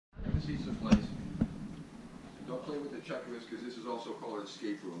seat someplace. Don't play with the checkers because this is also called an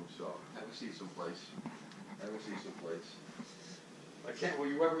escape room. So have a seat someplace. Have a seat someplace. I can't. Were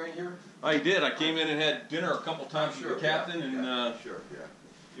you ever in here? I did. I came in and had dinner a couple times with the captain, and sure, yeah.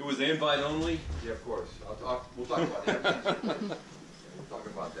 It was invite only. Yeah, of course. We'll talk about that. We'll talk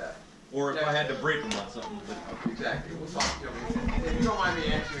about that. Or if I had to break them on something. Exactly. We'll talk. If you don't mind me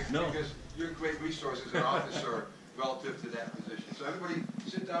answering, no. Because you're great resources as an officer relative to that position. So everybody,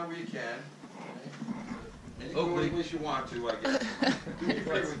 sit down where you can. And you can go English you want to, I guess. Do me a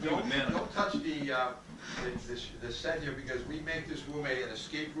favor. Don't touch the set here because we make this room an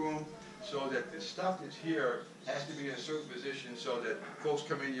escape room, so that the stuff that's here has to be in a certain position so that folks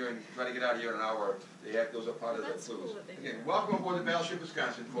come in here and try to get out of here in an hour. Those are part of the clues. Again, welcome aboard the Battleship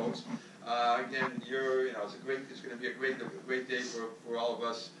Wisconsin, folks. Again, it's going to be a great day for all of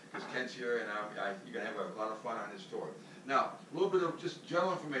us because Kent's here and you're going to have a lot of fun on this tour. Now, a little bit of just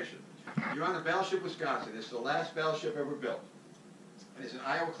general information. You're on the Battleship Wisconsin. It's the last battleship ever built. And it's an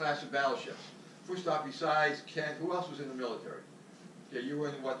Iowa class of battleships. First off, besides Kent, who else was in the military? Okay, you were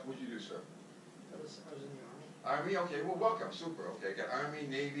in what did you do, sir? I was in the Army. Army? Okay, well, welcome. Super. Okay, got Army,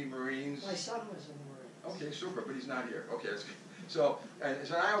 Navy, Marines. My son was in the Marines. Okay, super, but he's not here. Okay, that's good. So, it's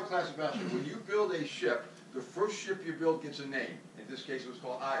an Iowa class of battleship. When you build a ship, the first ship you build gets a name. In this case, it was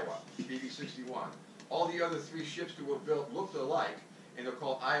called Iowa, BB-61. All the other 3 ships that were built looked alike, and they're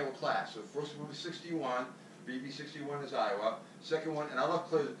called Iowa class. So the first one was 61, BB-61 is Iowa. Second one, and I love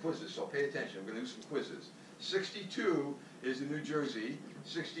quizzes, so pay attention. We're going to do some quizzes. 62 is the New Jersey,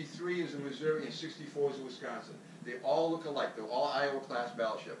 63 is the Missouri, and 64 is the Wisconsin. They all look alike. They're all Iowa class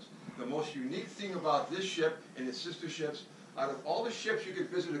battleships. The most unique thing about this ship and its sister ships, out of all the ships you could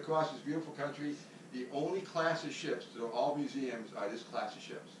visit across this beautiful country, the only class of ships that are all museums are this class of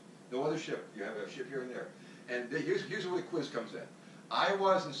ships. No other ship. You have a ship here and there. And here's where the quiz comes in.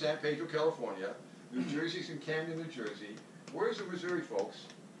 Iowa's in San Pedro, California. New Jersey's in Camden, New Jersey. Where's the Missouri, folks?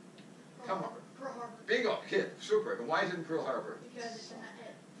 Come on. Pearl Harbor. Bingo, kid, super. And why is it in Pearl Harbor? Because it's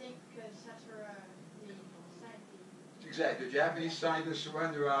because that's where the signed Exactly. The Japanese signed the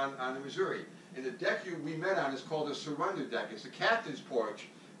surrender on the Missouri. And the deck we met on is called a surrender deck. It's the captain's porch,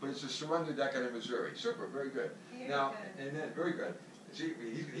 but it's a surrender deck on the Missouri. Super, very good. Now, and then very good. See,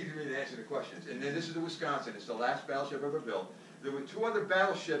 he's ready to answer the questions. And then this is the Wisconsin. It's the last battleship ever built. There were 2 other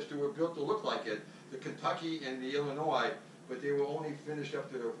battleships that were built to look like it, the Kentucky and the Illinois, but they were only finished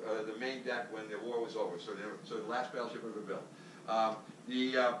up to the main deck when the war was over. So the last battleship ever built.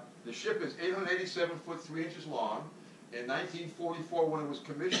 The ship is 887 foot 3 inches long. In 1944, when it was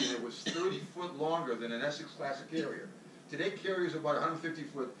commissioned, it was 30 foot longer than an Essex classic carrier. Today, carriers are about 150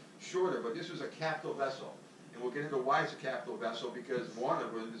 foot shorter, but this was a capital vessel. And we'll get into why it's a capital vessel because one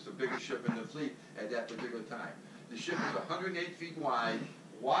of them is the biggest ship in the fleet at that particular time. The ship is 108 feet wide.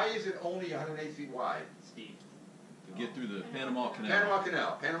 Why is it only 108 feet wide? Steve. To get through the Panama Canal. Panama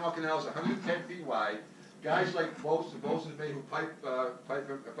Canal. Panama Canal is 110 feet wide. Guys like the bosun's mate who pipe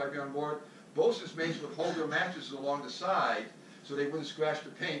you on board, bosun's mates would hold their mattresses along the side so they wouldn't scratch the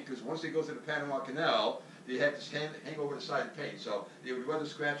paint because once they go through the Panama Canal, they had to hang over the side and paint. So they would rather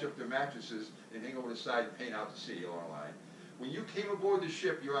scratch up their mattresses and hang over the side and paint out to sea along the line. When you came aboard the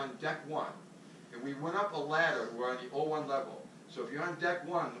ship, you're on deck 1. And we went up a ladder. We're on the 01 level. So if you're on deck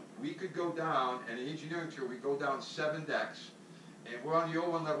 1, we could go down, and the engineering tour, we go down 7 decks. And we're on the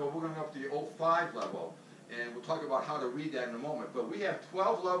 01 level. We're going up to the 05 level. And we'll talk about how to read that in a moment. But we have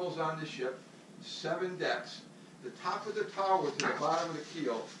 12 levels on the ship, 7 decks. The top of the tower to the bottom of the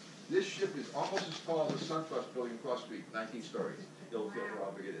keel, this ship is almost as tall as the SunTrust building across the street, 19 stories. You'll feel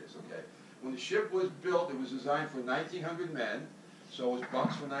how big it is, okay? When the ship was built, it was designed for 1,900 men, so it was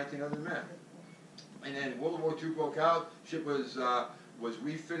bunks for 1,900 men. And then World War II broke out. Ship was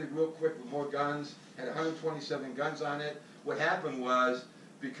refitted real quick with more guns, had 127 guns on it. What happened was,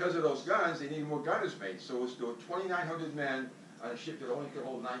 because of those guns, they needed more gunners made. So there were 2,900 men on a ship that only could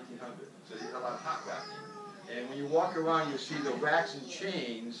hold 1,900. So they had a lot of hot racks. And when you walk around, you'll see the racks and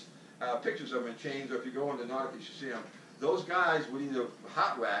chains, pictures of them in chains, or if you go into Nautica, you should see them. Those guys would either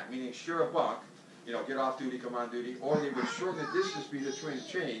hot rack, meaning share a bunk, get off duty, come on duty, or they would shorten the distance between the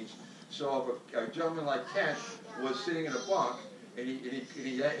chains. So if a gentleman like Kent was sitting in a bunk, and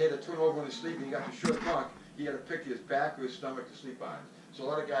he had to turn over in his sleep, and he got the short bunk, he had to pick his back or his stomach to sleep on. So a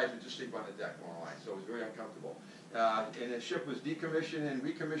lot of guys would just sleep on the deck on the line, so it was very uncomfortable. And the ship was decommissioned and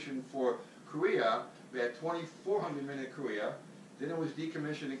recommissioned for Korea. We had 2,400 men in Korea. Then it was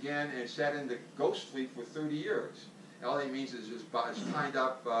decommissioned again and sat in the Ghost Fleet for 30 years. And all that means is it's lined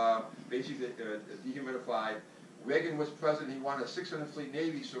up, basically dehumidified. Reagan was president. He wanted a 600 fleet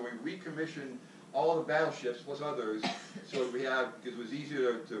navy, so we recommissioned all the battleships plus others. So we have, because it was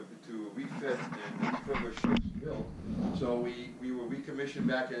easier to retrofit and further ships built. So we were recommissioned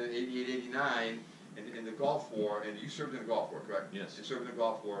back in 88, 89 in the Gulf War, and you served in the Gulf War, correct? Yes. You served in the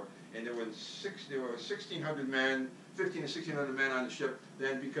Gulf War, and there were 1,600 men, 15 to 1,600 men on the ship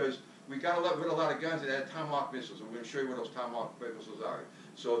then, because we got rid of a lot of guns that had Tomahawk missiles, and we're going to show you what those Tomahawk missiles are.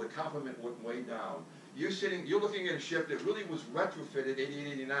 So the complement went way down. You're looking at a ship that really was retrofitted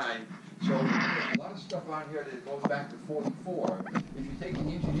 88, 89. So there's a lot of stuff on here that goes back to 44. If you take the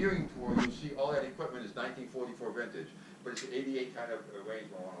engineering tour, you'll see all that equipment is 1944 vintage, but it's an 88 kind of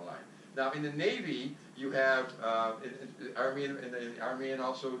arrangement along the line. Now in the Navy, you have in the Army and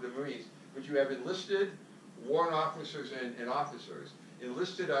also the Marines, but you have enlisted warrant officers and officers.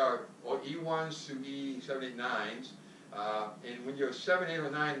 Enlisted are E1s through E789s. And when you're a 7, 8, or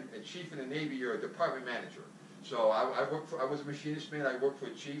 9 a chief in the Navy, you're a department manager. So I was a machinist mate. I worked for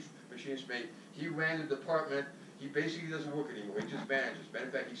a chief machinist mate. He ran the department. He basically doesn't work anymore. He just manages. Matter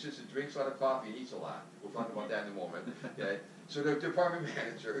of fact, he sits and drinks a lot of coffee and eats a lot. We'll talk about that in a moment. Okay? So they're department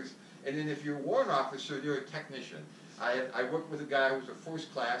managers. And then if you're a warrant officer, you're a technician. I worked with a guy who was a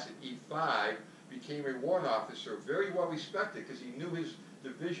first class at E5, became a warrant officer, very well respected because he knew his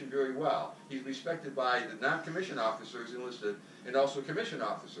division very well. He's respected by the non-commissioned officers enlisted and also commissioned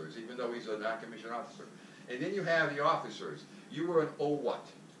officers, even though he's a non-commissioned officer. And then you have the officers. You were an O what?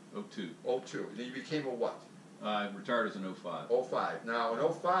 02. 02. And then you became a what? I retired as an 05. 05. Now,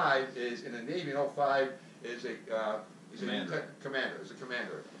 an 05 is, in the Navy, an 05 is a commander. Is a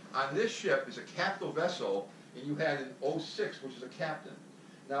commander. On this ship is a capital vessel, and you had an 06, which is a captain.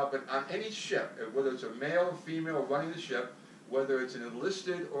 Now, but on any ship, whether it's a male or female running the ship, whether it's an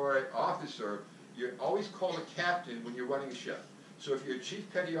enlisted or an officer, you're always called a captain when you're running a ship. So if you're a chief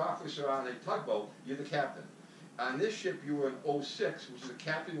petty officer on a tugboat, you're the captain. On this ship, you were an 06, which is a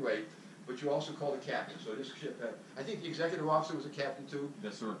captain rate, but you also called a captain. So this ship had, I think the executive officer was a captain too.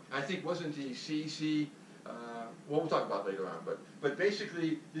 Yes, sir. I think wasn't the CC, well, we'll talk about it later on, but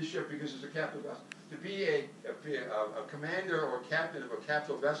basically this ship, because it's a capital vessel, to be a commander or captain of a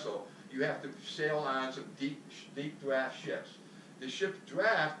capital vessel, you have to sail on some deep draft ships. The ship's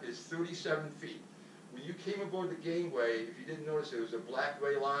draft is 37 feet. When you came aboard the gangway, if you didn't notice, there was a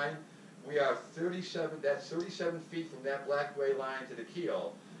black-gray line. We are 37, that's 37 feet from that black-gray line to the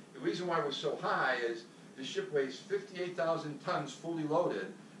keel. The reason why we're so high is the ship weighs 58,000 tons fully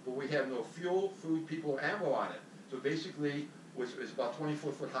loaded, but we have no fuel, food, people, or ammo on it. So basically, it's about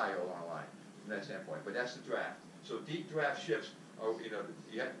 24 foot high along the line from that standpoint, but that's the draft. So deep draft ships,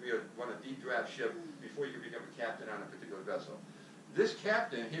 you have to run a deep draft ship before you become a captain on a particular vessel. This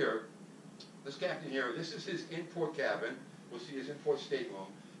captain here, this is his import cabin. We'll see his import stateroom.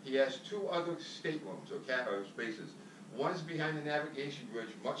 He has two other staterooms or spaces. One is behind the navigation bridge,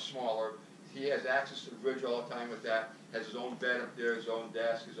 much smaller. He has access to the bridge all the time with that. Has his own bed up there, his own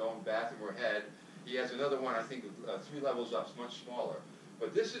desk, his own bathroom or head. He has another one, I think, 3 levels up. It's much smaller.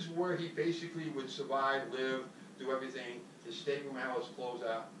 But this is where he basically would survive, live, do everything. His stateroom house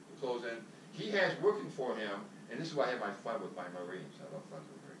close in. He has working for him, and this is why I have my fun with my Marines. I love fun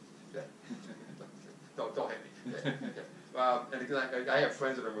with Marines. Don't hit me. And because I have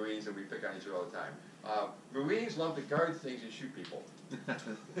friends that are Marines, and we pick on each other all the time. Marines love to guard things and shoot people.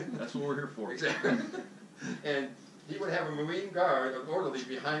 That's what we're here for. Exactly. And he would have a Marine guard, an orderly,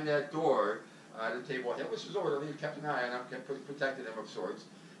 behind that door at the table. He was his orderly, he kept an eye on him, protected him of sorts.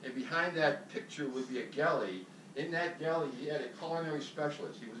 And behind that picture would be a galley. In that galley, he had a culinary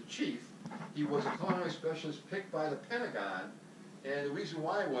specialist. He was a chief. He was a culinary specialist picked by the Pentagon. And the reason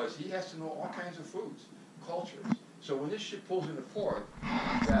why was he has to know all kinds of foods, cultures. So when this ship pulls into port,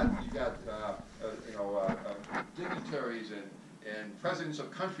 you got dignitaries and presidents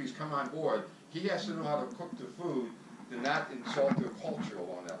of countries come on board. He has to know how to cook the food to not insult their culture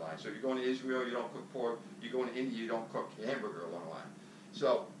along that line. So if you're going to Israel, you don't cook pork. You go to India, you don't cook hamburger along the line.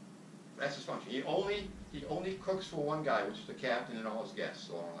 So that's his function. He only cooks for one guy, which is the captain and all his guests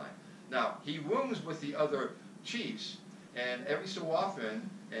along the line. Now, he rooms with the other chiefs, and every so often,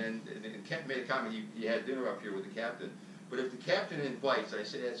 and Kent made a comment, he had dinner up here with the captain, but if the captain invites, I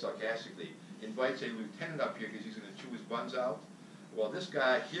say that sarcastically, invites a lieutenant up here because he's going to chew his buns out, well, this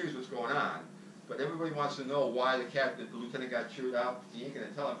guy hears what's going on, but everybody wants to know why the lieutenant got chewed out. He ain't going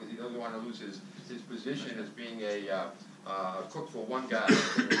to tell him because he doesn't want to lose his position as being a cook for one guy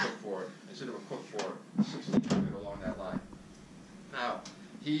instead of a cook for 1,600 along that line. Now,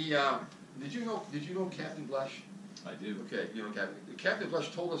 did you know Captain Blush? I do. Okay, you know Captain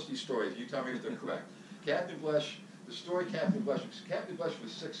Blush told us these stories. You tell me if they're correct. Captain Blush, the story Captain Blush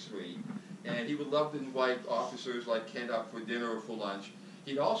was 6'3", and he would love to invite officers like Kent up for dinner or for lunch.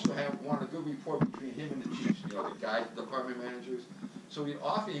 He'd also want a good rapport between him and the chiefs, the guys, the department managers. So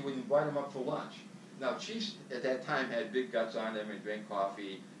often he would invite them up for lunch. Now, chiefs at that time had big guts on them and drank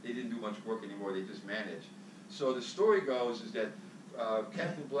coffee. They didn't do much work anymore. They just managed. So the story goes is that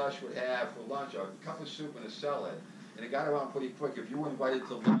Captain Blush would have for lunch a cup of soup and a salad. And it got around pretty quick. If you were invited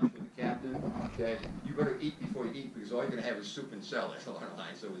to lunch with the captain, okay, you better eat before you eat because all you're going to have is soup and salad along the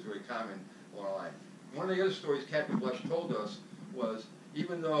line. So it was very common along the line. One of the other stories Captain Blush told us was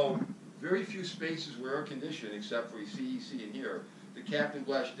even though very few spaces were air conditioned except for CEC and here, the Captain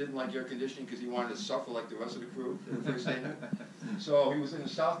Blush didn't like air conditioning because he wanted to suffer like the rest of the crew the first thing. So he was in the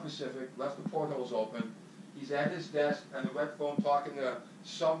South Pacific, left the portholes open. He's at his desk on the red phone talking to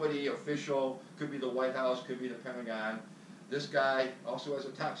somebody official, could be the White House, could be the Pentagon. This guy also has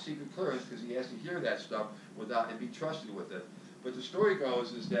a top secret clearance because he has to hear that stuff without and be trusted with it. But the story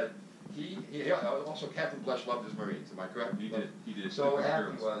goes is that he also Captain Blush loved his Marines. Am I correct? He did. So what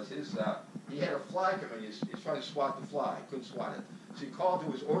happened was he had a fly come in. He's trying to swat the fly. Couldn't swat it. So he called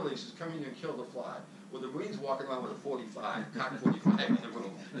to his orderly and says, "Come in here and kill the fly." Well, the Marines walking around with a 45, cock 45 in the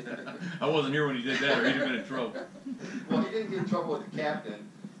room. I wasn't here when he did that, or he'd have been in trouble. Well, he didn't get in trouble with the captain.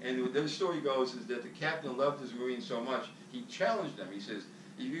 And the story goes is that the captain loved his Marines so much, he challenged them. He says,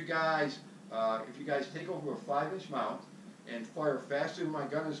 if you guys take over a 5-inch mount and fire faster than my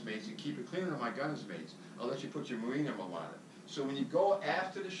gunner's mates and keep it cleaner than my gunner's mates, I'll let you put your Marine emblem on it. So when you go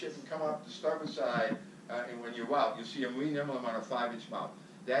after the ship and come up the starboard side, and when you're out, you'll see a Marine emblem on a 5-inch mount.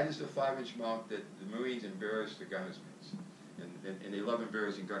 That is the 5-inch mount that the Marines embarrass the gunner's mates. And they love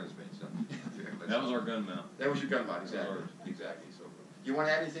embarrassing gunner's mates. That was our gun mount. That was your gun mount, exactly. Exactly. So, you want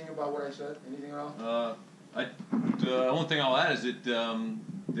to add anything about what I said? Anything else? The only thing I'll add is that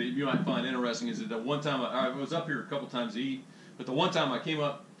that you might find interesting is that one time I was up here a couple times to eat, but the one time I came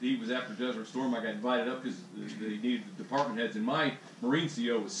up to eat was after Desert Storm. I got invited up because they needed department heads, and my Marine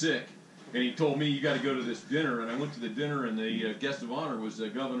CO was sick, and he told me you got to go to this dinner, and I went to the dinner, and the guest of honor was the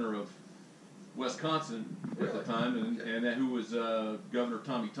governor of Wisconsin at the time, and who was Governor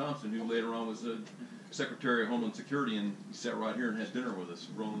Tommy Thompson, who later on was Secretary of Homeland Security, and he sat right here and had dinner with us.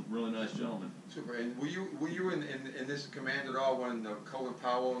 Really nice gentleman. Super. And were you in this command at all when Colin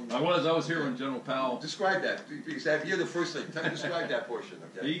Powell? I was here when General Powell. Describe that because you're the first thing. Describe that portion.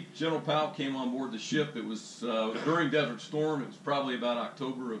 Okay. General Powell came on board the ship. It was during Desert Storm. It was probably about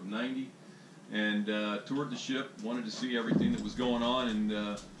October of '90, and toured the ship. Wanted to see everything that was going on,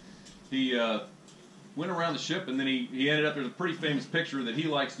 and he went around the ship, and then he ended up. There's a pretty famous picture that he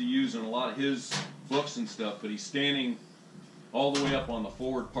likes to use in a lot of his books and stuff, but he's standing all the way up on the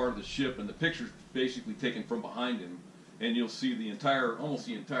forward part of the ship, and the picture's basically taken from behind him, and you'll see almost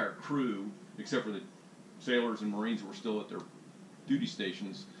the entire crew, except for the sailors and Marines who were still at their duty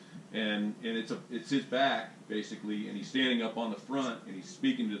stations, and it's his back basically, and he's standing up on the front, and he's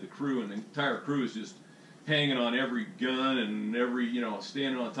speaking to the crew, and the entire crew is just hanging on every gun and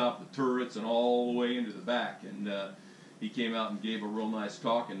standing on top of the turrets and all the way into the back, and he came out and gave a real nice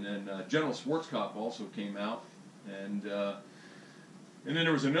talk, and then General Schwarzkopf also came out, and then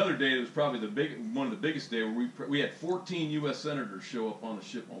there was another day that was probably one of the biggest days where we had 14 U.S. senators show up on the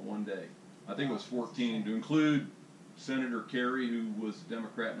ship on one day. I think it was 14, to include Senator Kerry, who was the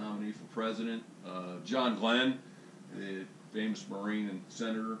Democrat nominee for president, John Glenn, the famous Marine and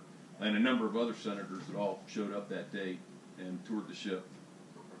senator, and a number of other senators that all showed up that day and toured the ship.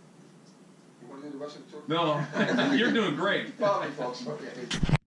 You want to do the rest of the tour? No, you're doing great. Follow me, folks. Okay.